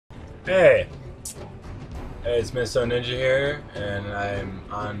Hey! Hey, it's MinnesotaNnja here, and I'm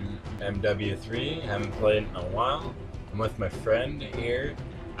on MW3. Haven't played in a while. I'm with my friend here.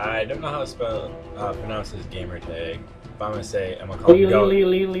 I don't know how to pronounce his gamertag. If I'm gonna say, I'm gonna call him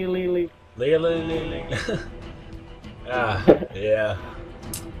Goat. Ah, yeah.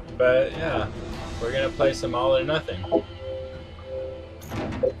 But yeah, we're gonna play some All or Nothing.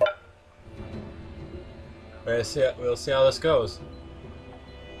 We'll see how this goes.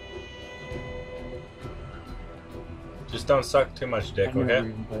 Just don't suck too much dick,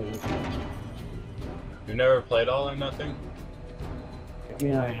 okay? You've never played All or Nothing? I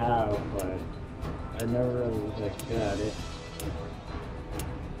mean, I have, but I never really was like good at it.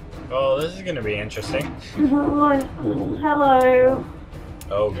 Oh, this is gonna be interesting. Hello.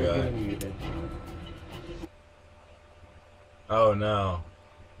 Oh god. Oh no.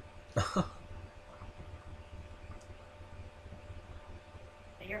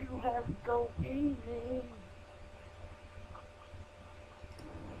 You have to go easy.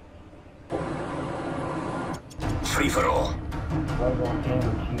 Free for all.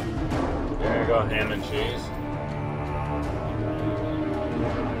 There you go, ham and cheese.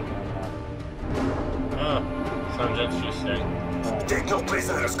 Oh, sounds interesting. Take no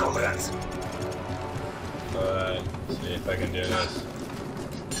prisoners, comrades. Let's see if I can do this.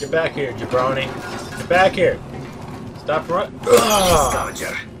 Get back here, jabroni. Get back here. Stop running.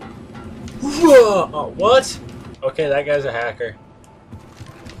 Scavenger. Oh, what? Okay, that guy's a hacker.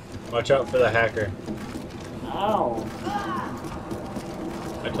 Watch out for the hacker. Ow!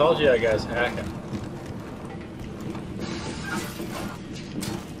 I told you that guy's hacking.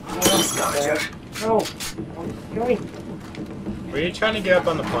 Scavenger. No! I'm going. Were you trying to get up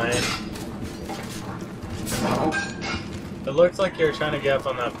on the plane? It looks like you're trying to get up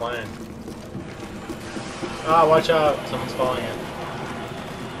on that plane. Ah, watch out. Someone's falling in.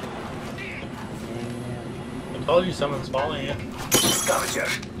 I told you someone's falling in. Scavenger.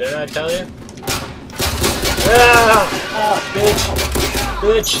 Didn't I tell you? Ah! Ah, bitch!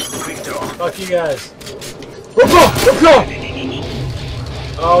 Bitch! Quick draw. Fuck you guys. Let's go!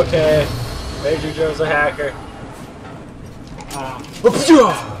 Okay. Major Joe's a hacker.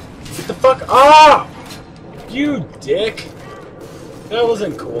 Get the fuck off! You dick! That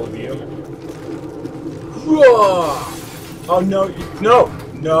wasn't cool of you. Oh no, no,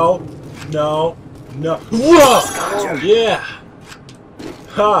 no, no, no. Whoa! Yeah!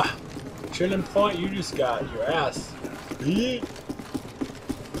 Ha! Turning point, you just got your ass.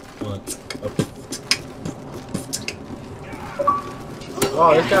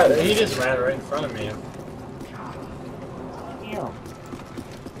 Oh, this guy, he just ran right in front of me. Damn.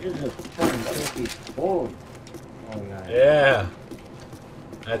 Here's a fucking 50 bullets. Oh, God. Yeah.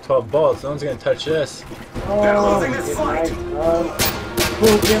 I had 12 bullets, no one's gonna touch this. They're Oh, losing this fight. Who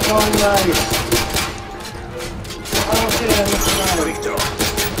get one right? Oh, Quick draw.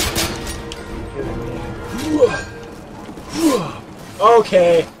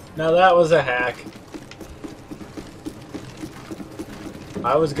 Okay, now that was a hack.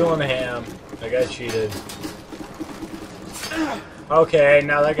 I was going ham. That guy cheated. Okay,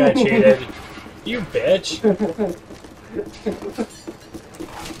 now that guy cheated. You bitch.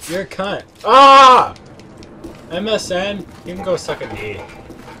 You're a cunt. Ah! MSN, you can go suck a knee.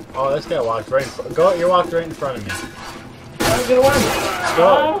 Oh, this guy walked right in front. Go, you walked right in front of me. I'm gonna win.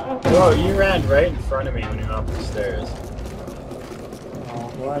 Go, you ran right in front of me when you went up the stairs. Oh,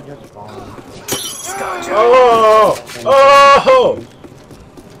 well, I just spawned. Scavenger. Oh! Oh!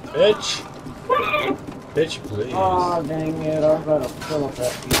 Bitch. Bitch, please. Oh, dang it, I'm gonna fill up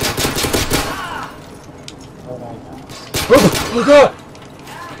that piece. Oh my god. Oh god!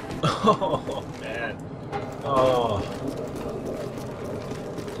 Oh man. Oh.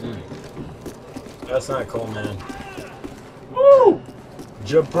 That's not cool, man. Woo!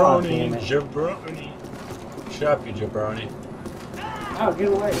 Jabroni, Oh, jabroni. Shut up, you jabroni. Oh, get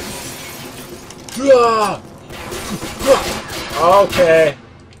away. Okay.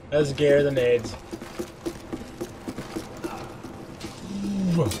 That's gayer than AIDS.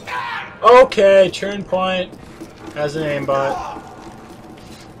 Okay, turn point has an aimbot.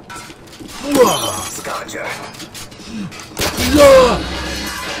 Scavenger.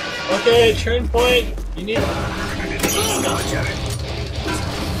 Okay, turn point. You need. Scavenger.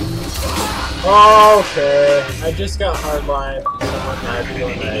 Okay, I just got hardline. Someone might be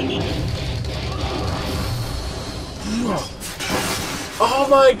on edge. Oh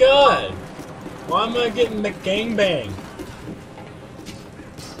my god! Why am I getting the gangbang?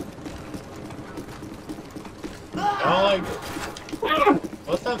 I don't like.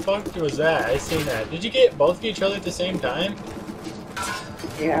 What the fuck was that? I seen that. Did you get both of each other at the same time?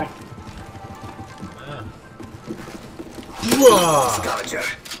 Yeah. Ah. Whoa. Scavenger.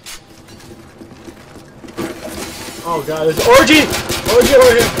 Oh god, there's orgy! Orgy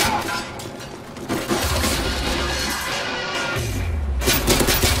over here!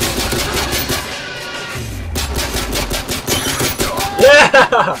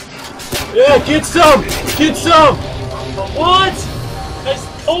 Yeah! Yeah, get some! Get some! What? I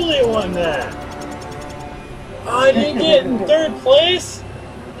totally won that! Oh, I didn't get in third place?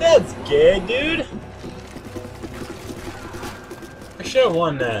 That's gay, dude. I should have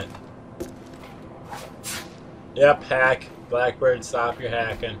won that. Yep, hack. Blackbird, stop your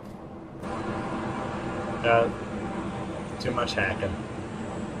hacking. Too much hacking.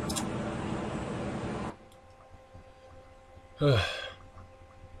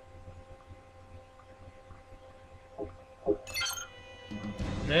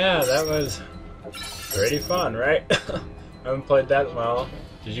 Yeah, that was pretty fun, right? I haven't played that well.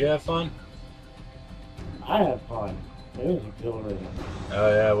 Did you have fun? I had fun. It was exhilarating. Oh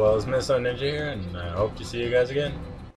yeah, well, it's MinnesotaNnja here, and I hope to see you guys again.